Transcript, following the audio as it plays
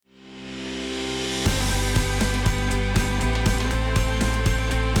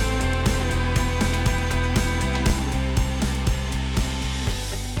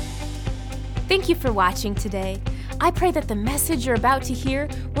Thank you for watching today. I pray that the message you're about to hear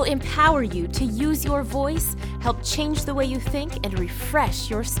will empower you to use your voice, help change the way you think, and refresh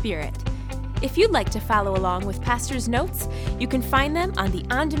your spirit. If you'd like to follow along with Pastor's notes, you can find them on the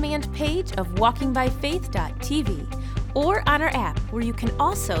on-demand page of walkingbyfaith.tv or on our app, where you can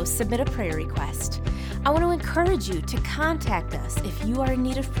also submit a prayer request. I want to encourage you to contact us if you are in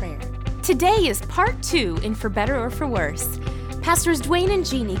need of prayer. Today is part 2 in For Better or For Worse. Pastors Duane and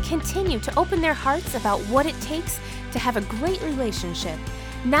Jeanie continue to open their hearts about what it takes to have a great relationship,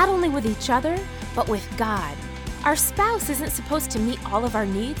 not only with each other, but with God. Our spouse isn't supposed to meet all of our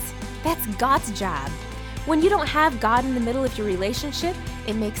needs. That's God's job. When you don't have God in the middle of your relationship,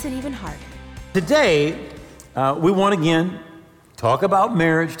 it makes it even harder. Today, we want to again talk about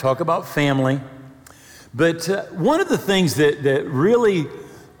marriage, talk about family. But one of the things that really,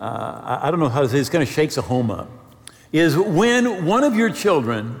 I don't know how to say, this kind of shakes a home up, is when one of your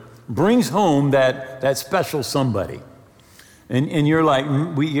children brings home that special somebody. And you're like,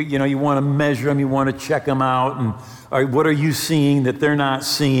 you want to measure them, you want to check them out, and what are you seeing that they're not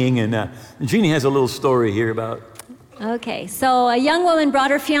seeing? And Jeanie has a little story here about. Okay, so a young woman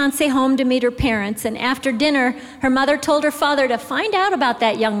brought her fiancé home to meet her parents, and after dinner, her mother told her father to find out about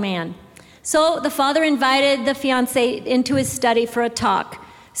that young man. So the father invited the fiancé into his study for a talk.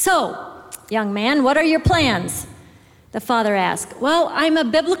 So, young man, what are your plans? The father asked. Well, I'm a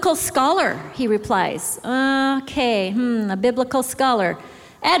biblical scholar, he replies. Okay, a biblical scholar.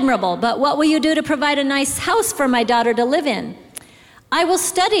 Admirable, but what will you do to provide a nice house for my daughter to live in? I will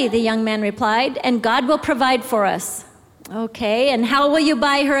study, the young man replied, and God will provide for us. Okay, and how will you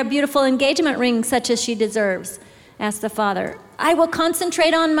buy her a beautiful engagement ring such as she deserves? Asked the father. I will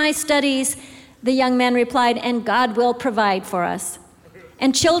concentrate on my studies, the young man replied, and God will provide for us.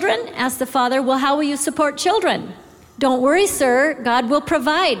 And children? Asked the father. Well, how will you support children? Don't worry, sir, God will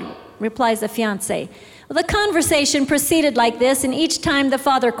provide, replies the fiancé. Well, the conversation proceeded like this, and each time the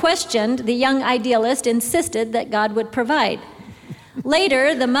father questioned, the young idealist insisted that God would provide.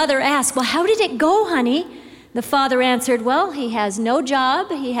 Later, the mother asked, well, how did it go, honey? The father answered, well, he has no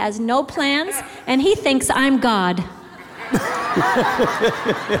job, he has no plans, and he thinks I'm God.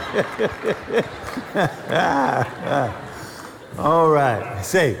 All right.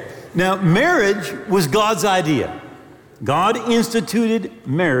 Now, marriage was God's idea. God instituted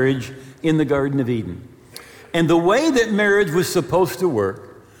marriage in the Garden of Eden. And the way that marriage was supposed to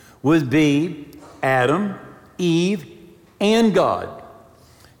work would be Adam, Eve, and God.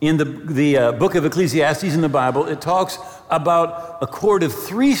 In the book of Ecclesiastes in the Bible, it talks about a cord of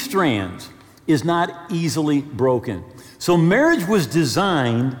 3 strands is not easily broken. So marriage was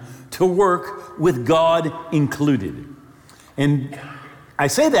designed to work with God included. And I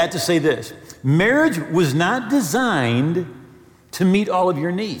say that to say this. Marriage was not designed to meet all of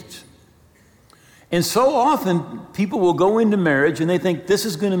your needs. And so often people will go into marriage and they think this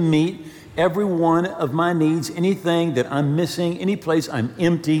is going to meet every one of my needs, anything that I'm missing, any place I'm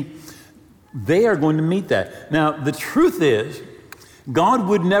empty, they are going to meet that. Now, the truth is, God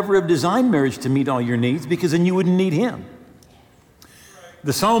would never have designed marriage to meet all your needs, because then you wouldn't need him.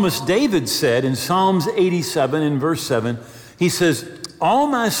 The psalmist David said in Psalms 87 in verse 7, he says, all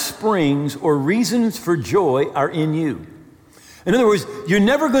my springs or reasons for joy are in you. In other words, you're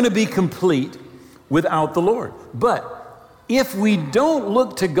never going to be complete without the Lord. But if we don't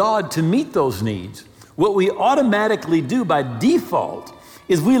look to God to meet those needs, what we automatically do by default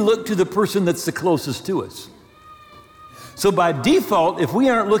is we look to the person that's the closest to us. So by default, if we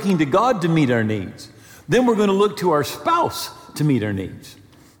aren't looking to God to meet our needs, then we're going to look to our spouse to meet our needs.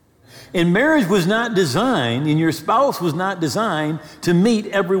 And marriage was not designed, and your spouse was not designed to meet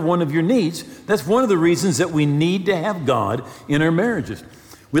every one of your needs. That's one of the reasons that we need to have God in our marriages.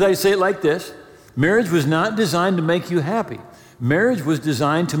 We like to say it like this. Marriage was not designed to make you happy. Marriage was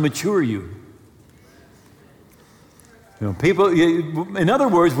designed to mature you. In other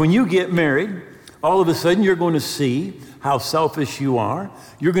words, when you get married, all of a sudden you're going to see how selfish you are.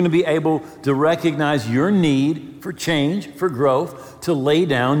 You're going to be able to recognize your need for change, for growth, to lay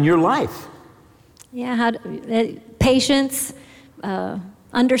down your life. Yeah, patience,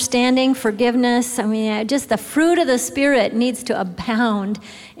 understanding, forgiveness. I mean, just the fruit of the Spirit needs to abound,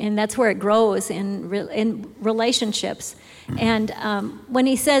 and that's where it grows in relationships. And when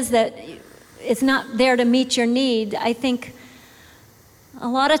he says that it's not there to meet your need, I think a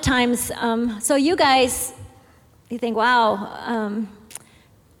lot of times, so you guys, you think, wow,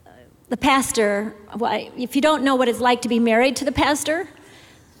 the pastor, if you don't know what it's like to be married to the pastor,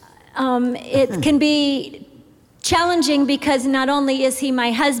 it can be challenging because not only is he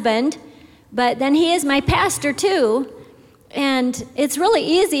my husband, but then he is my pastor too. And it's really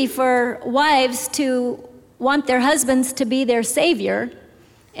easy for wives to want their husbands to be their savior,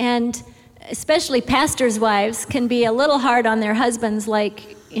 and especially pastors' wives can be a little hard on their husbands,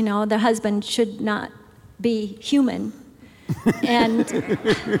 like, their husband should not be human. And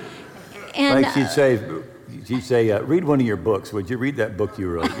like she'd say, read one of your books. Would you read that book you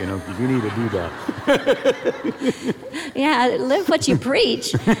wrote? Because you need to do that. Yeah, live what you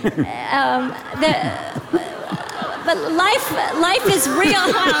preach. But life is real,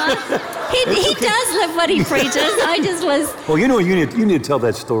 huh? He does live what he preaches. I just was. Well, you need to tell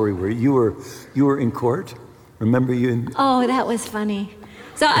that story where you were in court. Remember you? Oh, that was funny.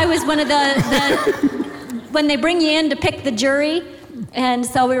 So I was one of the when they bring you in to pick the jury, and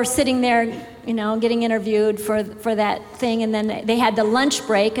so we were sitting there, getting interviewed for that thing, and then they had the lunch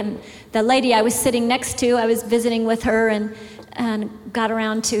break, and the lady I was sitting next to, I was visiting with her, and got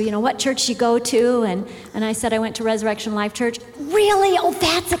around to, what church you go to, and I said I went to Resurrection Life Church. Really? Oh,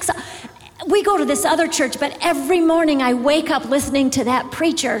 that's exciting. We go to this other church, but every morning I wake up listening to that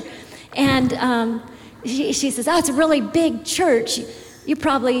preacher, and she says, oh, it's a really big church. You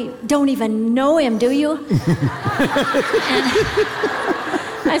probably don't even know him, do you? And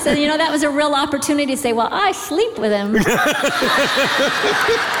I said, that was a real opportunity to say, well, I sleep with him.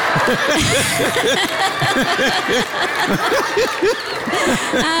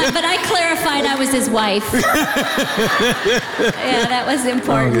 But I clarified I was his wife. Yeah, that was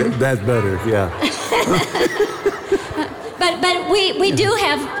important. Oh, yeah, that's better, yeah. But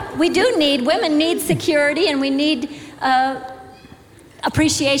women need security, and we need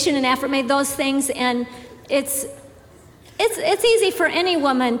appreciation and affirmation, those things, and it's easy for any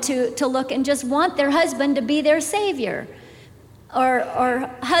woman to look and just want their husband to be their savior, or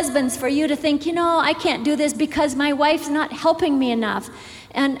husbands, for you to think, I can't do this because my wife's not helping me enough.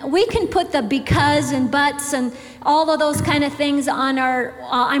 And we can put the because and buts and all of those kind of things on our,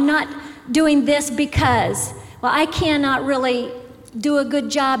 I'm not doing this because, well, I cannot really do a good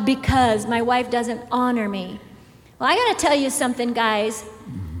job because my wife doesn't honor me. Well, I got to tell you something, guys.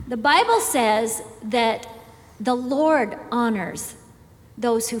 The Bible says that the Lord honors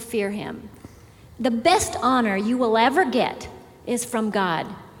those who fear him. The best honor you will ever get is from God.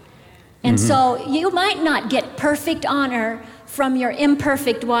 And so you might not get perfect honor from your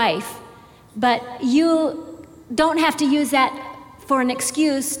imperfect wife, but you don't have to use that for an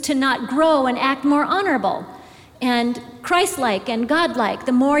excuse to not grow and act more honorable and Christ-like and God-like.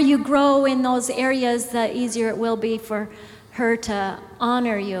 The more you grow in those areas, the easier it will be for her to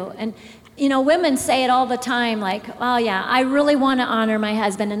honor you. And women say it all the time, like, oh yeah, I really want to honor my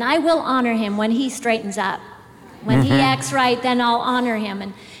husband, and I will honor him when he straightens up. When he acts right, then I'll honor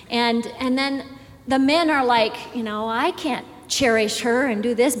him. And then the men are like, I can't cherish her and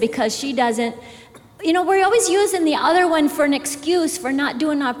do this because she doesn't. We're always using the other one for an excuse for not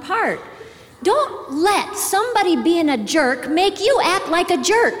doing our part. Don't let somebody being a jerk make you act like a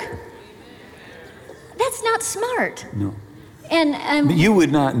jerk. That's not smart. No. And but you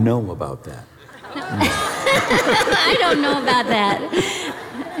would not know about that. No. I don't know about that.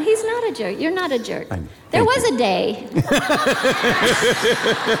 He's not a jerk. You're not a jerk. There was a day.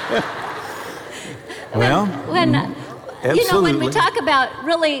 When we talk about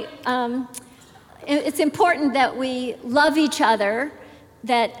really, it's important that we love each other.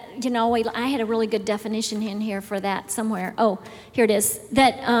 That, I had a really good definition in here for that somewhere. Oh, here it is.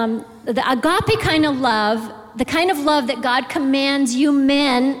 That the agape kind of love, the kind of love that God commands you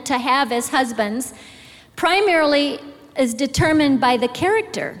men to have as husbands, primarily is determined by the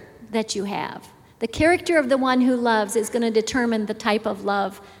character that you have. The character of the one who loves is going to determine the type of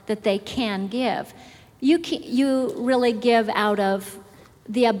love that they can give. You really give out of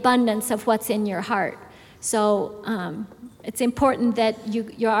the abundance of what's in your heart. So it's important that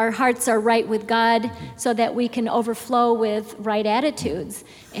our hearts are right with God so that we can overflow with right attitudes.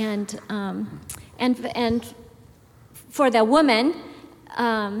 And for the woman,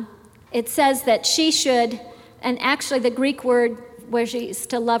 it says that she should, and actually the Greek word where she's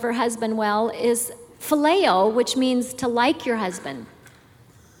to love her husband well is phileo, which means to like your husband.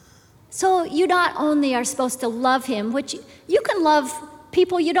 So you not only are supposed to love him, which you can love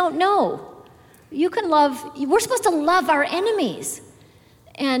people you don't know. We're supposed to love our enemies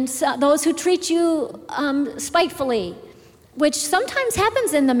and those who treat you spitefully, which sometimes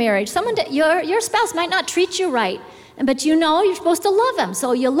happens in the marriage. Your spouse might not treat you right, but you're supposed to love them,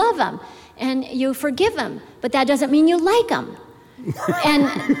 so you love them and you forgive them, but that doesn't mean you like them. And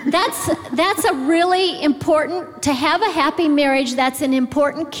that's a really important, to have a happy marriage, that's an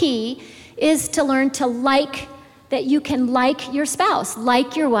important key, is to learn to like, that you can like your spouse,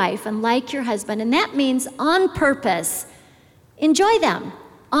 like your wife, and like your husband. And that means on purpose enjoy them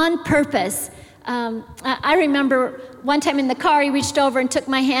on purpose. I remember one time in the car, he reached over and took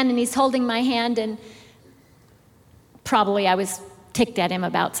my hand, and he's holding my hand, and probably I was ticked at him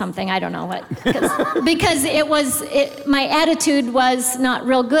about something, I don't know what, because my attitude was not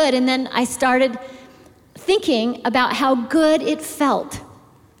real good, and then I started thinking about how good it felt.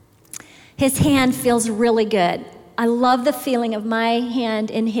 His hand feels really good. I love the feeling of my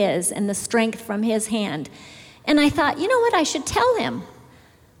hand in his and the strength from his hand. And I thought, you know what, I should tell him.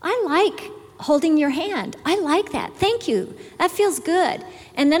 I like holding your hand. I like that. Thank you. That feels good.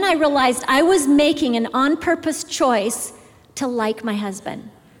 And then I realized I was making an on-purpose choice to like my husband,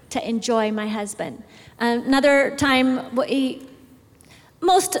 to enjoy my husband. Another time,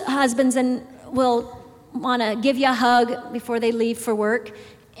 most husbands will want to give you a hug before they leave for work.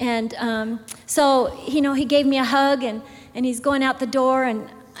 And so, he gave me a hug, and he's going out the door, and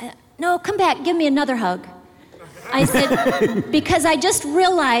no, come back, give me another hug. I said, because I just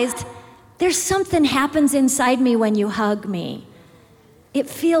realized there's something happens inside me when you hug me. It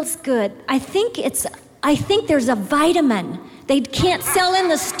feels good. I think there's a vitamin they can't sell in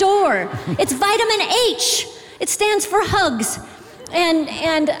the store. It's vitamin H. It stands for hugs. And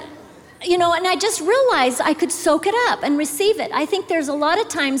I just realized I could soak it up and receive it. I think there's a lot of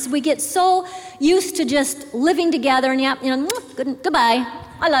times we get so used to just living together and goodbye.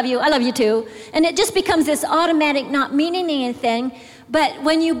 I love you too. And it just becomes this automatic not meaning anything. But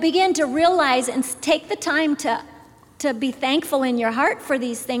when you begin to realize and take the time to be thankful in your heart for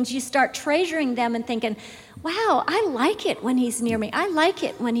these things, you start treasuring them and thinking, wow, I like it when he's near me. I like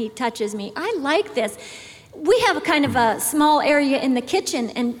it when he touches me. I like this. We have a kind of a small area in the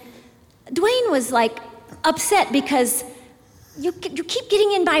kitchen, and Duane was like upset because you keep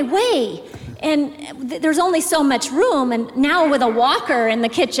getting in my way. And there's only so much room, and now with a walker in the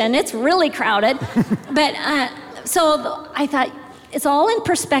kitchen, it's really crowded. But so I thought, it's all in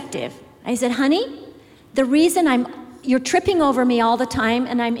perspective. I said, honey, the reason you're tripping over me all the time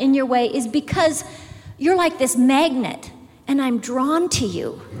and I'm in your way is because you're like this magnet, and I'm drawn to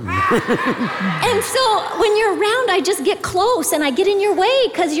you. And so when you're around, I just get close and I get in your way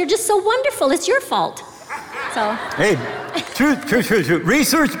because you're just so wonderful. It's your fault. So. Hey, true.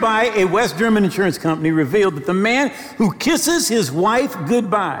 Research by a West German insurance company revealed that the man who kisses his wife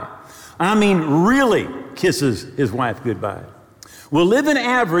goodbye, really kisses his wife goodbye, will live an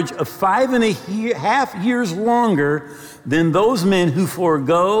average of 5.5 years longer than those men who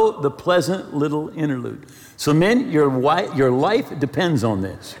forego the pleasant little interlude. So men, your life depends on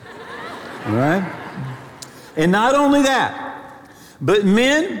this. All right? And not only that, but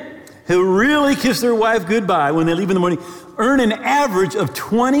men who really kiss their wife goodbye when they leave in the morning earn an average of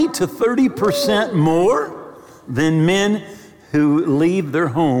 20 to 30% more than men who leave their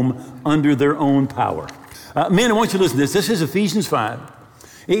home under their own power. Men, I want you to listen to this. This is Ephesians 5.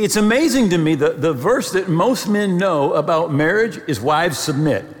 It's amazing to me the verse that most men know about marriage is wives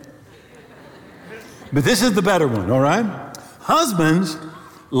submit. But this is the better one, all right? Husbands,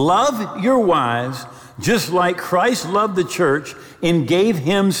 love your wives just like Christ loved the church and gave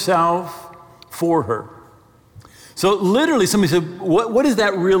himself for her. So literally, somebody said, what does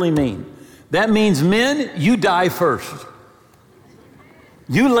that really mean? That means, men, you die first.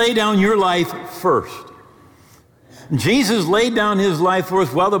 You lay down your life first. Jesus laid down his life for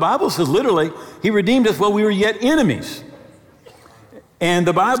us. Well, the Bible says literally, he redeemed us while we were yet enemies. And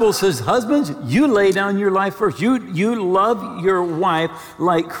the Bible says, husbands, you lay down your life first. You love your wife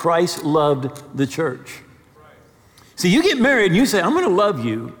like Christ loved the church. See, you get married and you say, I'm going to love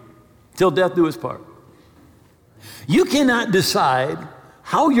you till death do us part. You cannot decide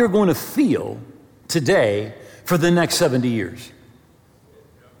how you're going to feel today for the next 70 years.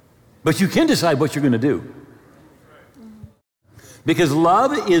 But you can decide what you're going to do. Because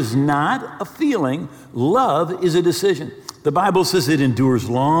love is not a feeling, love is a decision. The Bible says it endures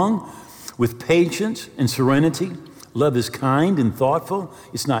long with patience and serenity. Love is kind and thoughtful.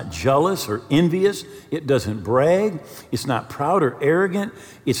 It's not jealous or envious. It doesn't brag. It's not proud or arrogant.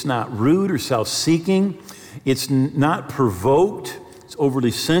 It's not rude or self-seeking. It's not provoked. It's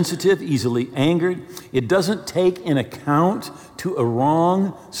overly sensitive, easily angered. It doesn't take in account to a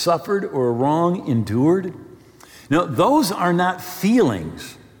wrong suffered or a wrong endured. Now, those are not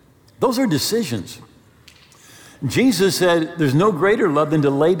feelings. Those are decisions. Jesus said, there's no greater love than to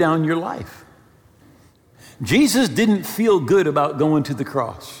lay down your life. Jesus didn't feel good about going to the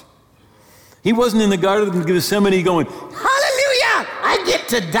cross. He wasn't in the Garden of Gethsemane going, hallelujah, I get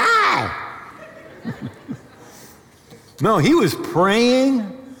to die. No, he was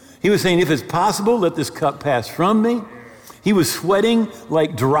praying. He was saying, if it's possible, let this cup pass from me. He was sweating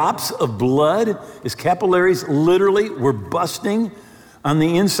like drops of blood. His capillaries literally were busting on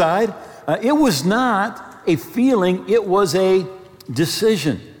the inside. It was not a feeling, it was a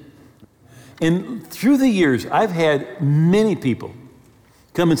decision. And through the years, I've had many people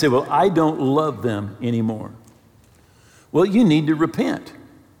come and say, well, I don't love them anymore. Well, you need to repent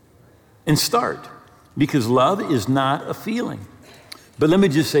and start, because love is not a feeling. But let me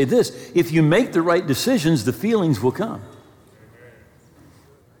just say this, if you make the right decisions, the feelings will come.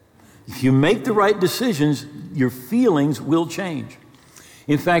 If you make the right decisions, your feelings will change.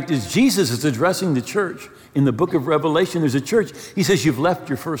 In fact, as Jesus is addressing the church in the book of Revelation, there's a church, he says, you've left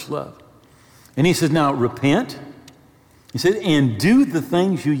your first love. And he says, now repent. He said, and do the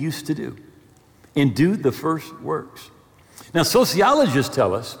things you used to do. And do the first works. Now, sociologists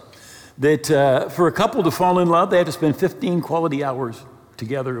tell us that for a couple to fall in love, they have to spend 15 quality hours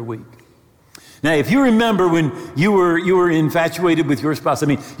together a week. Now, if you remember when you were infatuated with your spouse, I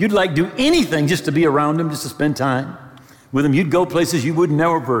mean, you'd like do anything just to be around them, just to spend time with them. You'd go places you would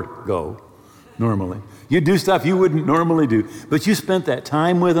never go normally. You'd do stuff you wouldn't normally do, but you spent that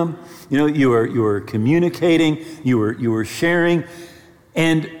time with them. You know, you were communicating, you were sharing,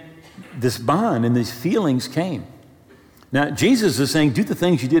 and this bond and these feelings came. Now, Jesus is saying, do the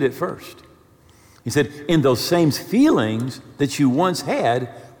things you did at first. He said, and those same feelings that you once had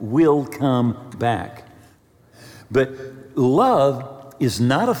will come back. But love is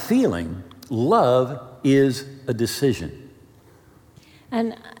not a feeling. Love is a decision.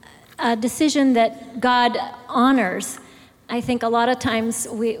 And a decision that God honors. I think a lot of times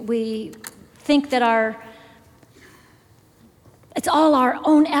we think that it's all our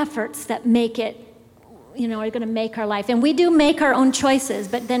own efforts that make it, are going to make our life. And we do make our own choices,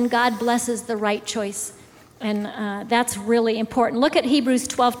 but then God blesses the right choice. And that's really important. Look at Hebrews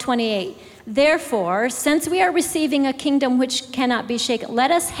 12:28. Therefore, since we are receiving a kingdom which cannot be shaken,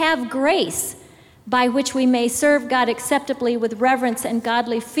 let us have grace by which we may serve God acceptably with reverence and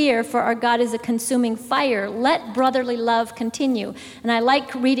godly fear, for our God is a consuming fire. Let brotherly love continue. And I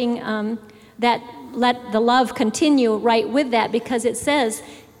like reading that, let the love continue right with that, because it says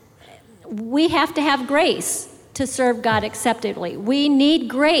we have to have grace to serve God acceptably. We need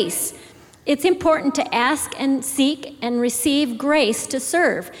grace. It's important to ask and seek and receive grace to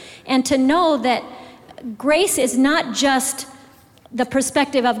serve, and to know that grace is not just the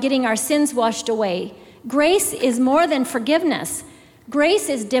perspective of getting our sins washed away. Grace is more than forgiveness. Grace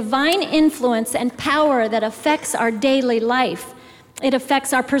is divine influence and power that affects our daily life. It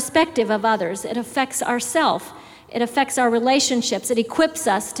affects our perspective of others. It affects ourselves. It affects our relationships. It equips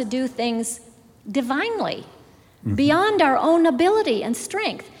us to do things divinely, beyond our own ability and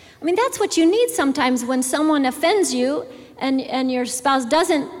strength. I mean, that's what you need sometimes when someone offends you and your spouse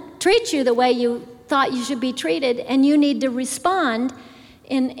doesn't treat you the way you thought you should be treated, and you need to respond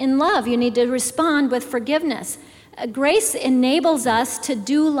in love. You need to respond with forgiveness. Grace enables us to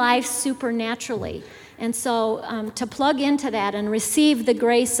do life supernaturally. And so to plug into that and receive the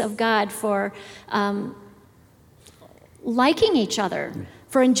grace of God for liking each other,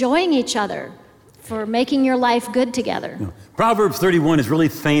 for enjoying each other, for making your life good together. Yeah. Proverbs 31 is really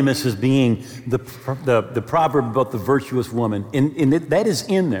famous as being the proverb about the virtuous woman, and that is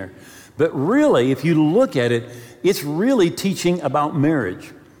in there. But really, if you look at it, it's really teaching about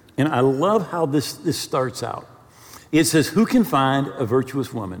marriage. And I love how this starts out. It says, who can find a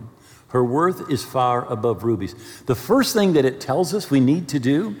virtuous woman? Her worth is far above rubies. The first thing that it tells us we need to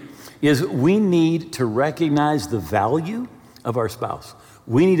do is we need to recognize the value of our spouse.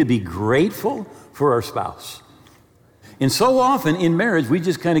 We need to be grateful for our spouse. And so often in marriage, we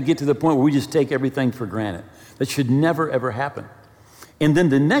just kind of get to the point where we just take everything for granted. That should never, ever happen. And then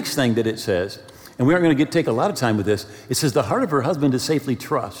the next thing that it says, and we aren't going to take a lot of time with this, it says the heart of her husband to safely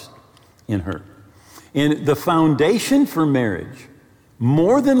trust in her. And the foundation for marriage,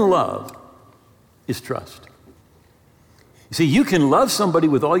 more than love, is trust. You see, you can love somebody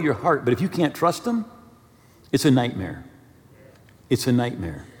with all your heart, but if you can't trust them, it's a nightmare. It's a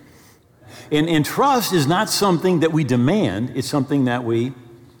nightmare. And trust is not something that we demand, it's something that we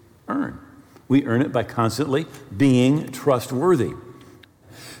earn. We earn it by constantly being trustworthy.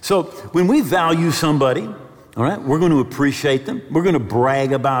 So when we value somebody, all right, we're going to appreciate them. We're going to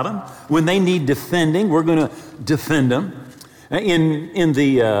brag about them. When they need defending, we're going to defend them. In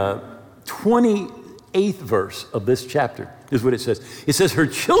the 28th verse of this chapter is what it says. It says, her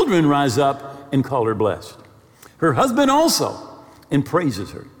children rise up and call her blessed. Her husband also, and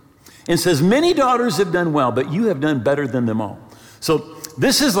praises her. And says, many daughters have done well, but you have done better than them all. So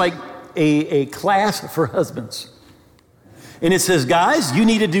this is like a class for husbands. And it says, guys, you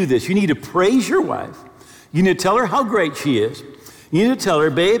need to do this. You need to praise your wife. You need to tell her how great she is. You need to tell her,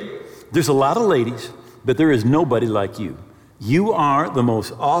 babe, there's a lot of ladies, but there is nobody like you. You are the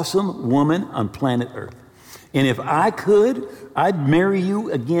most awesome woman on planet Earth. And if I could, I'd marry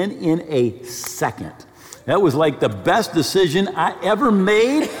you again in a second. That was like the best decision I ever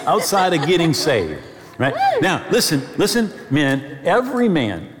made outside of getting saved. Right? Now, listen, men, every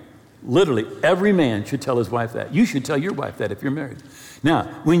man, literally every man should tell his wife that. You should tell your wife that if you're married. Now,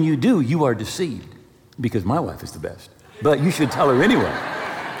 when you do, you are deceived because my wife is the best. But you should tell her anyway.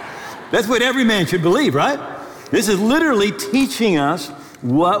 That's what every man should believe, right? This is literally teaching us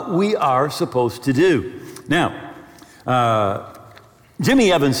what we are supposed to do. Now,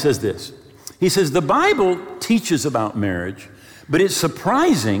 Jimmy Evans says this. He says, the Bible teaches about marriage, but it's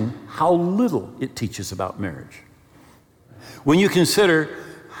surprising how little it teaches about marriage. When you consider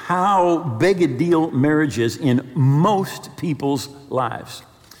how big a deal marriage is in most people's lives.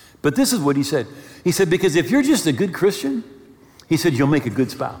 But this is what he said. He said, because if you're just a good Christian, he said, you'll make a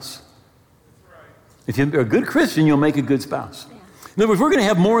good spouse. If you're a good Christian, you'll make a good spouse. In other words, we're going to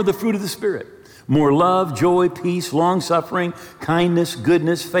have more of the fruit of the Spirit. More love, joy, peace, long-suffering, kindness,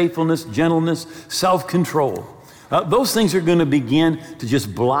 goodness, faithfulness, gentleness, self-control. Those things are going to begin to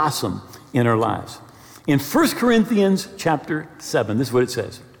just blossom in our lives. In 1 Corinthians chapter 7, this is what it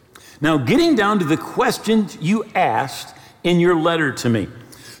says. Now, getting down to the questions you asked in your letter to me.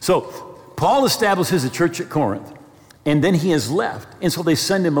 So, Paul establishes a church at Corinth, and then he has left, and so they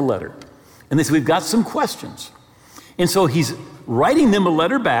send him a letter. And they say, we've got some questions. And so he's writing them a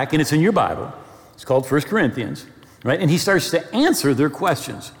letter back, and it's in your Bible. It's called 1 Corinthians, right? And he starts to answer their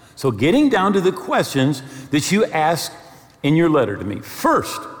questions. So getting down to the questions that you asked in your letter to me.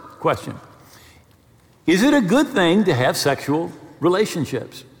 First question, is it a good thing to have sexual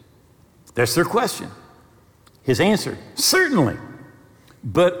relationships? That's their question. His answer, certainly,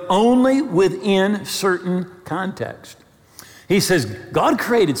 but only within certain context. He says, God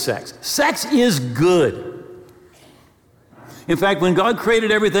created sex. Sex is good. In fact, when God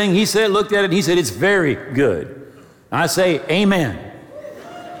created everything, he said, looked at it, he said, it's very good. I say, amen.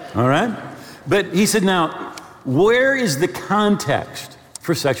 All right? But he said, now, where is the context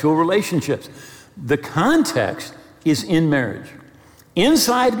for sexual relationships? The context is in marriage.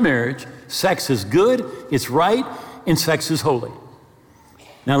 Inside marriage, sex is good, it's right, and sex is holy.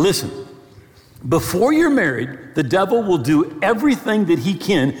 Now listen, before you're married, the devil will do everything that he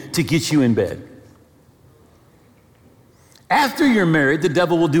can to get you in bed. After you're married, the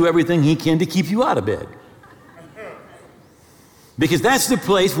devil will do everything he can to keep you out of bed. Because that's the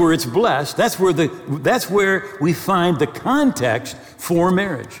place where it's blessed. That's where we find the context for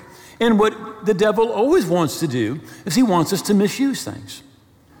marriage. And what the devil always wants to do is he wants us to misuse things.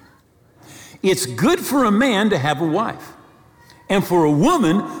 It's good for a man to have a wife and for a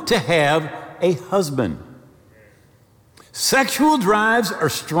woman to have a husband. Sexual drives are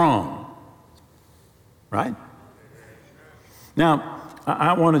strong, right? Now,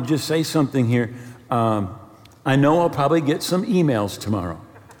 I want to just say something here. I know I'll probably get some emails tomorrow.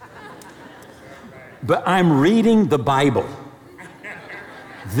 But I'm reading the Bible.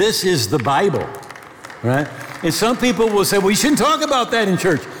 This is the Bible, right? And some people will say, well, you shouldn't talk about that in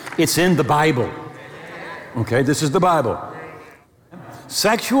church. It's in the Bible. Okay, this is the Bible.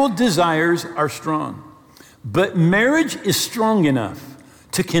 Sexual desires are strong, but marriage is strong enough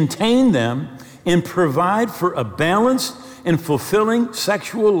to contain them and provide for a balanced and fulfilling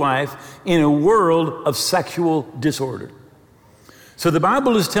sexual life in a world of sexual disorder. So the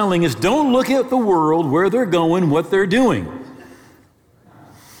Bible is telling us, don't look at the world, where they're going, what they're doing.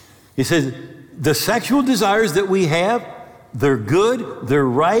 He says, the sexual desires that we have, they're good, they're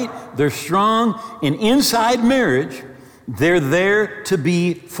right, they're strong, and inside marriage, they're there to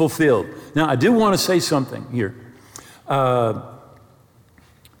be fulfilled. Now, I do want to say something here.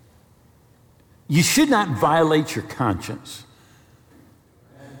 You should not violate your conscience.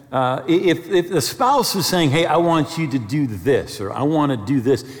 If the spouse is saying, hey, I want you to do this, or I want to do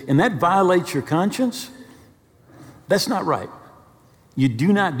this, and that violates your conscience, that's not right. You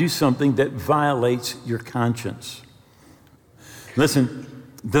do not do something that violates your conscience. Listen,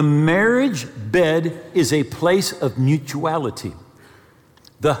 the marriage bed is a place of mutuality.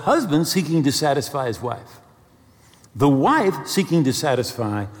 The husband seeking to satisfy his wife. The wife seeking to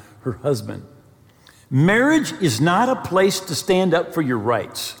satisfy her husband. Marriage is not a place to stand up for your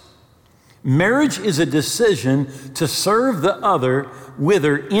rights. Marriage is a decision to serve the other,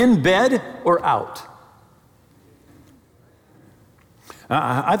 whether in bed or out.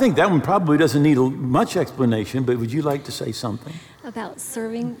 I think that one probably doesn't need much explanation, but would you like to say something? About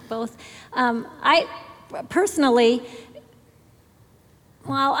serving both. I personally,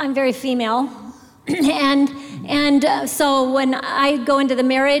 well, I'm very female, So when I go into the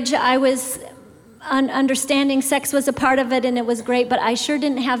marriage, I was understanding sex was a part of it, and it was great, but I sure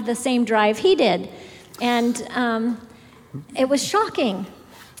didn't have the same drive he did. And it was shocking.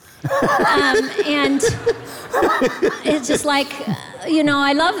 And it's just like,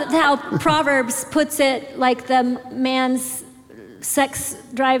 I love how Proverbs puts it, like the man's sex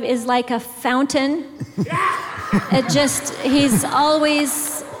drive is like a fountain. He's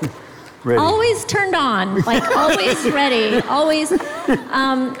always ready. Always turned on, like always ready, always,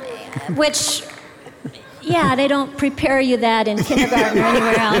 which, they don't prepare you that in kindergarten or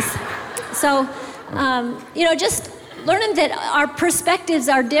anywhere else. So, just learning that our perspectives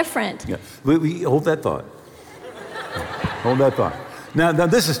are different. Yeah, we hold that thought. Hold that thought. Now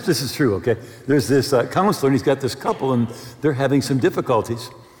this is true. Okay, there's this counselor, and he's got this couple, and they're having some difficulties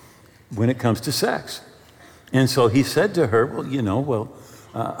when it comes to sex. And so he said to her,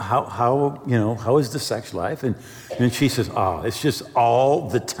 how is the sex life? And she says, it's just all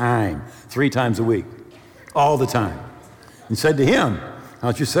the time, 3 times a week, all the time. And said to him,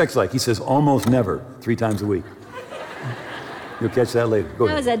 how's your sex like? He says, almost never, 3 times a week. You'll catch that later. Go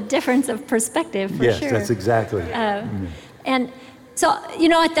ahead. That was a difference of perspective, for sure. Yes, that's exactly. And so,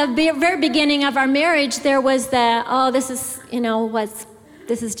 at the very beginning of our marriage, there was this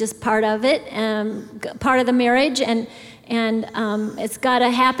is just part of it, part of the marriage, and it's got to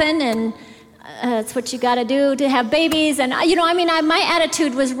happen, and it's what you got to do to have babies. And my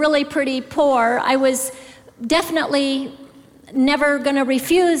attitude was really pretty poor. I was definitely never going to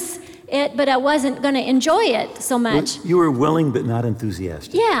refuse it, but I wasn't going to enjoy it so much. You were willing but not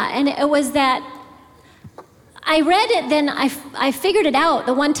enthusiastic. Yeah, and it was that I read it, then I figured it out.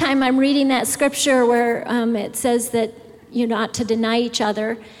 The one time I'm reading that scripture where it says that you're not to deny each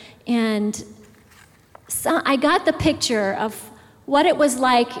other, and so I got the picture of what it was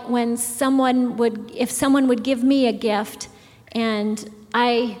like when if someone would give me a gift, and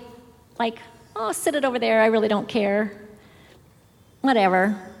I sit it over there, I really don't care,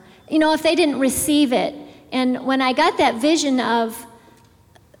 whatever. If they didn't receive it. And when I got that vision of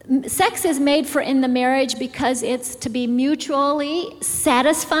sex is made for in the marriage because it's to be mutually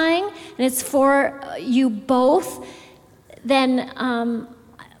satisfying, and it's for you both, then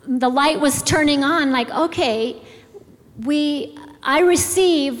the light was turning on, like, okay, he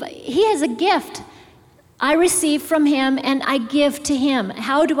has a gift. I receive from him and I give to him.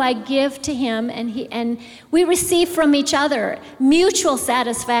 How do I give to him? And we receive from each other, mutual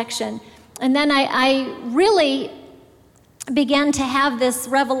satisfaction. And then I really began to have this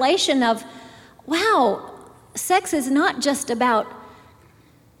revelation of, wow, sex is not just about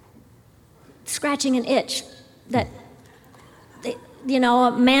scratching an itch that,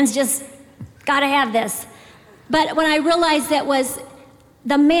 a man's just got to have this. But when I realized that was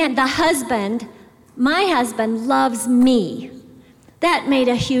the husband, my husband loves me. That made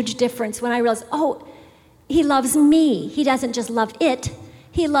a huge difference when I realized, he loves me. He doesn't just love it.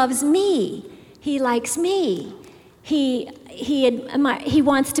 He loves me. He likes me. He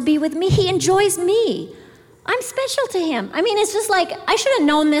wants to be with me. He enjoys me. I'm special to him. It's just like, I should have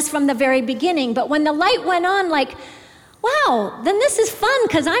known this from the very beginning, but when the light went on, like, wow, then this is fun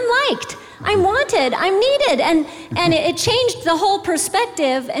because I'm liked, I'm wanted, I'm needed. And it changed the whole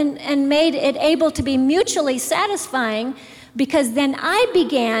perspective and made it able to be mutually satisfying, because then I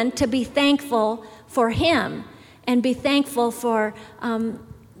began to be thankful for him and be thankful for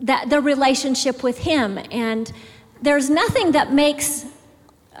the relationship with him. And there's nothing that makes,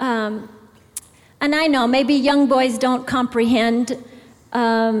 and I know maybe young boys don't comprehend,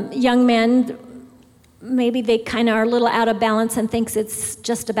 young men, maybe they kind of are a little out of balance and thinks it's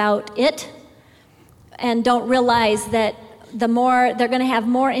just about it, and don't realize that they're going to have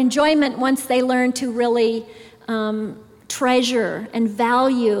more enjoyment once they learn to really treasure and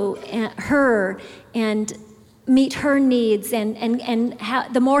value her and meet her needs, and how,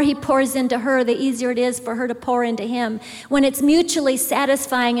 the more he pours into her, the easier it is for her to pour into him. When it's mutually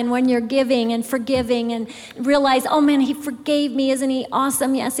satisfying, and when you're giving and forgiving and realize, oh man, he forgave me, isn't he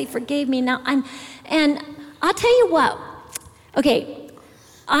awesome? Yes, he forgave me now. And I'll tell you what, okay,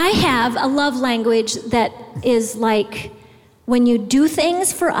 I have a love language that is like when you do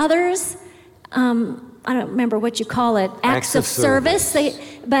things for others, I don't remember what you call it, acts of service.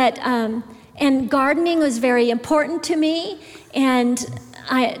 And gardening was very important to me. And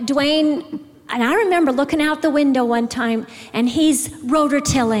Duane, and I remember looking out the window one time, and he's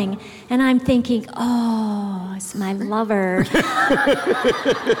rototilling, and I'm thinking, oh, it's my lover.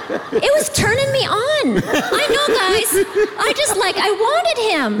 It was turning me on. I know, guys. I wanted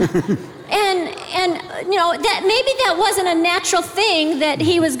him. And that maybe that wasn't a natural thing that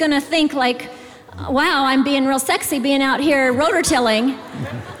he was going to think like, Wow, I'm being real sexy being out here rotor-tilling.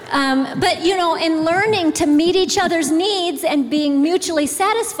 But, in learning to meet each other's needs and being mutually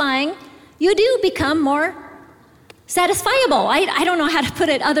satisfying, you do become more satisfiable. I don't know how to put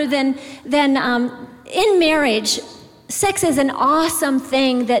it other than in marriage, sex is an awesome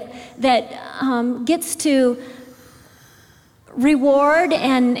thing that gets to reward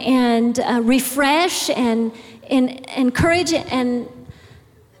and refresh and encourage and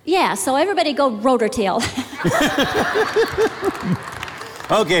yeah, so everybody go rotor-tail.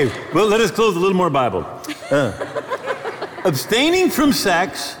 Okay, well, let us close a little more Bible. Abstaining from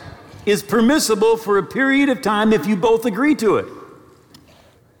sex is permissible for a period of time if you both agree to it.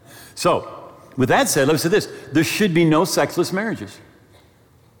 So, with that said, let's say this. There should be no sexless marriages.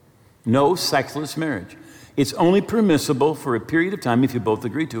 No sexless marriage. It's only permissible for a period of time if you both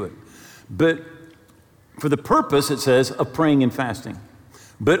agree to it. But for the purpose, it says, of praying and fasting.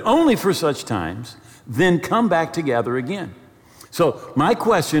 But only for such times, then come back together again. So my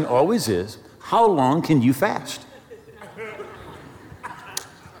question always is, how long can you fast?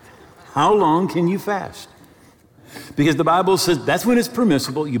 How long can you fast? Because the Bible says that's when it's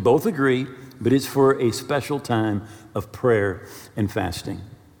permissible, you both agree, but it's for a special time of prayer and fasting.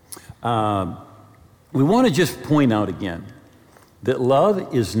 We want to just point out again that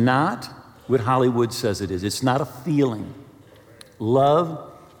love is not what Hollywood says it is. It's not a feeling. Love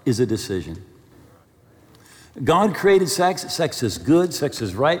is a decision. God created sex. Sex is good. Sex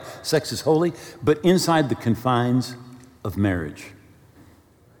is right. Sex is holy. But inside the confines of marriage,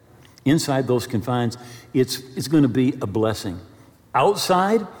 inside those confines, it's going to be a blessing.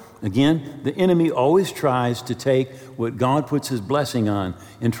 Outside, again, the enemy always tries to take what God puts his blessing on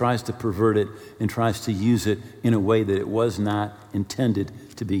and tries to pervert it and tries to use it in a way that it was not intended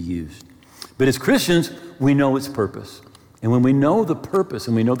to be used. But as Christians, we know its purpose. And when we know the purpose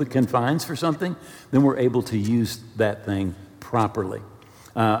and we know the confines for something, then we're able to use that thing properly.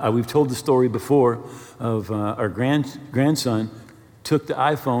 We've told the story before of our grandson took the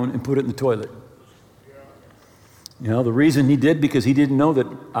iPhone and put it in the toilet. The reason he did, because he didn't know that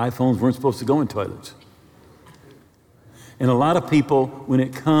iPhones weren't supposed to go in toilets. And a lot of people, when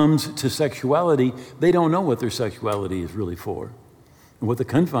it comes to sexuality, they don't know what their sexuality is really for and what the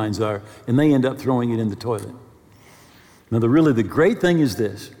confines are, and they end up throwing it in the toilet. Now, the great thing is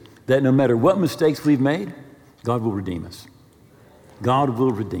this, that no matter what mistakes we've made, God will redeem us. God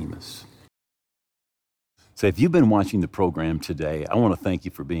will redeem us. So if you've been watching the program today, I want to thank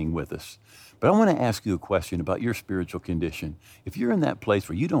you for being with us. But I want to ask you a question about your spiritual condition. If you're in that place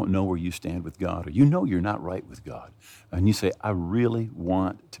where you don't know where you stand with God, or you know you're not right with God, and you say, I really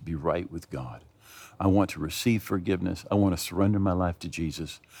want to be right with God. I want to receive forgiveness. I want to surrender my life to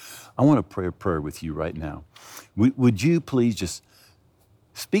Jesus. I want to pray a prayer with you right now. Would you please just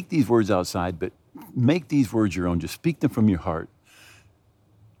speak these words outside, but make these words your own. Just speak them from your heart.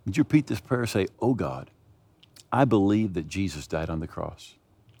 Would you repeat this prayer? Say, oh God, I believe that Jesus died on the cross.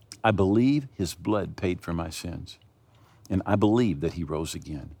 I believe his blood paid for my sins. And I believe that he rose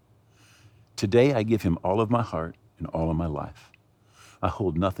again. Today I give him all of my heart and all of my life. I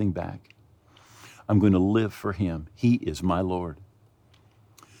hold nothing back. I'm going to live for him. He is my Lord.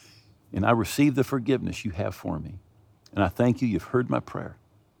 And I receive the forgiveness you have for me. And I thank you, you've heard my prayer,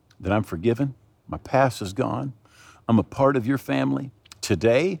 that I'm forgiven, my past is gone, I'm a part of your family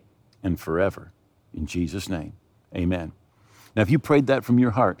today and forever. In Jesus' name, amen. Now, if you prayed that from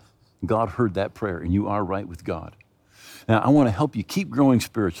your heart, God heard that prayer and you are right with God. Now, I want to help you keep growing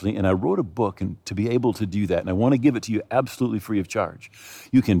spiritually, and I wrote a book to be able to do that, and I want to give it to you absolutely free of charge.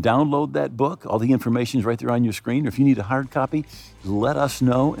 You can download that book. All the information is right there on your screen. Or if you need a hard copy, let us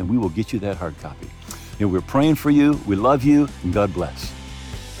know, and we will get you that hard copy. We're praying for you. We love you, and God bless.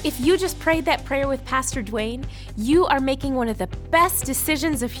 If you just prayed that prayer with Pastor Duane, you are making one of the best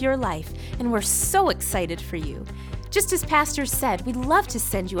decisions of your life, and we're so excited for you. Just as Pastor said, we'd love to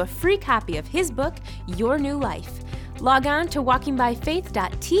send you a free copy of his book, Your New Life. Log on to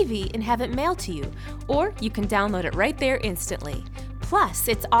walkingbyfaith.tv and have it mailed to you, or you can download it right there instantly. Plus,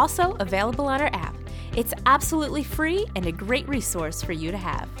 it's also available on our app. It's absolutely free and a great resource for you to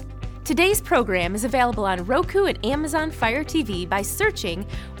have. Today's program is available on Roku and Amazon Fire TV by searching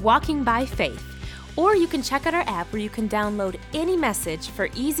Walking by Faith. Or you can check out our app where you can download any message for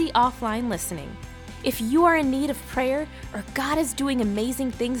easy offline listening. If you are in need of prayer or God is doing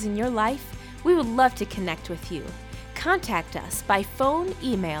amazing things in your life, we would love to connect with you. Contact us by phone,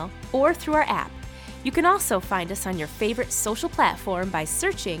 email, or through our app. You can also find us on your favorite social platform by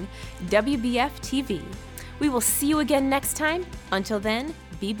searching WBF TV. We will see you again next time. Until then,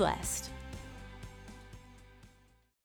 be blessed.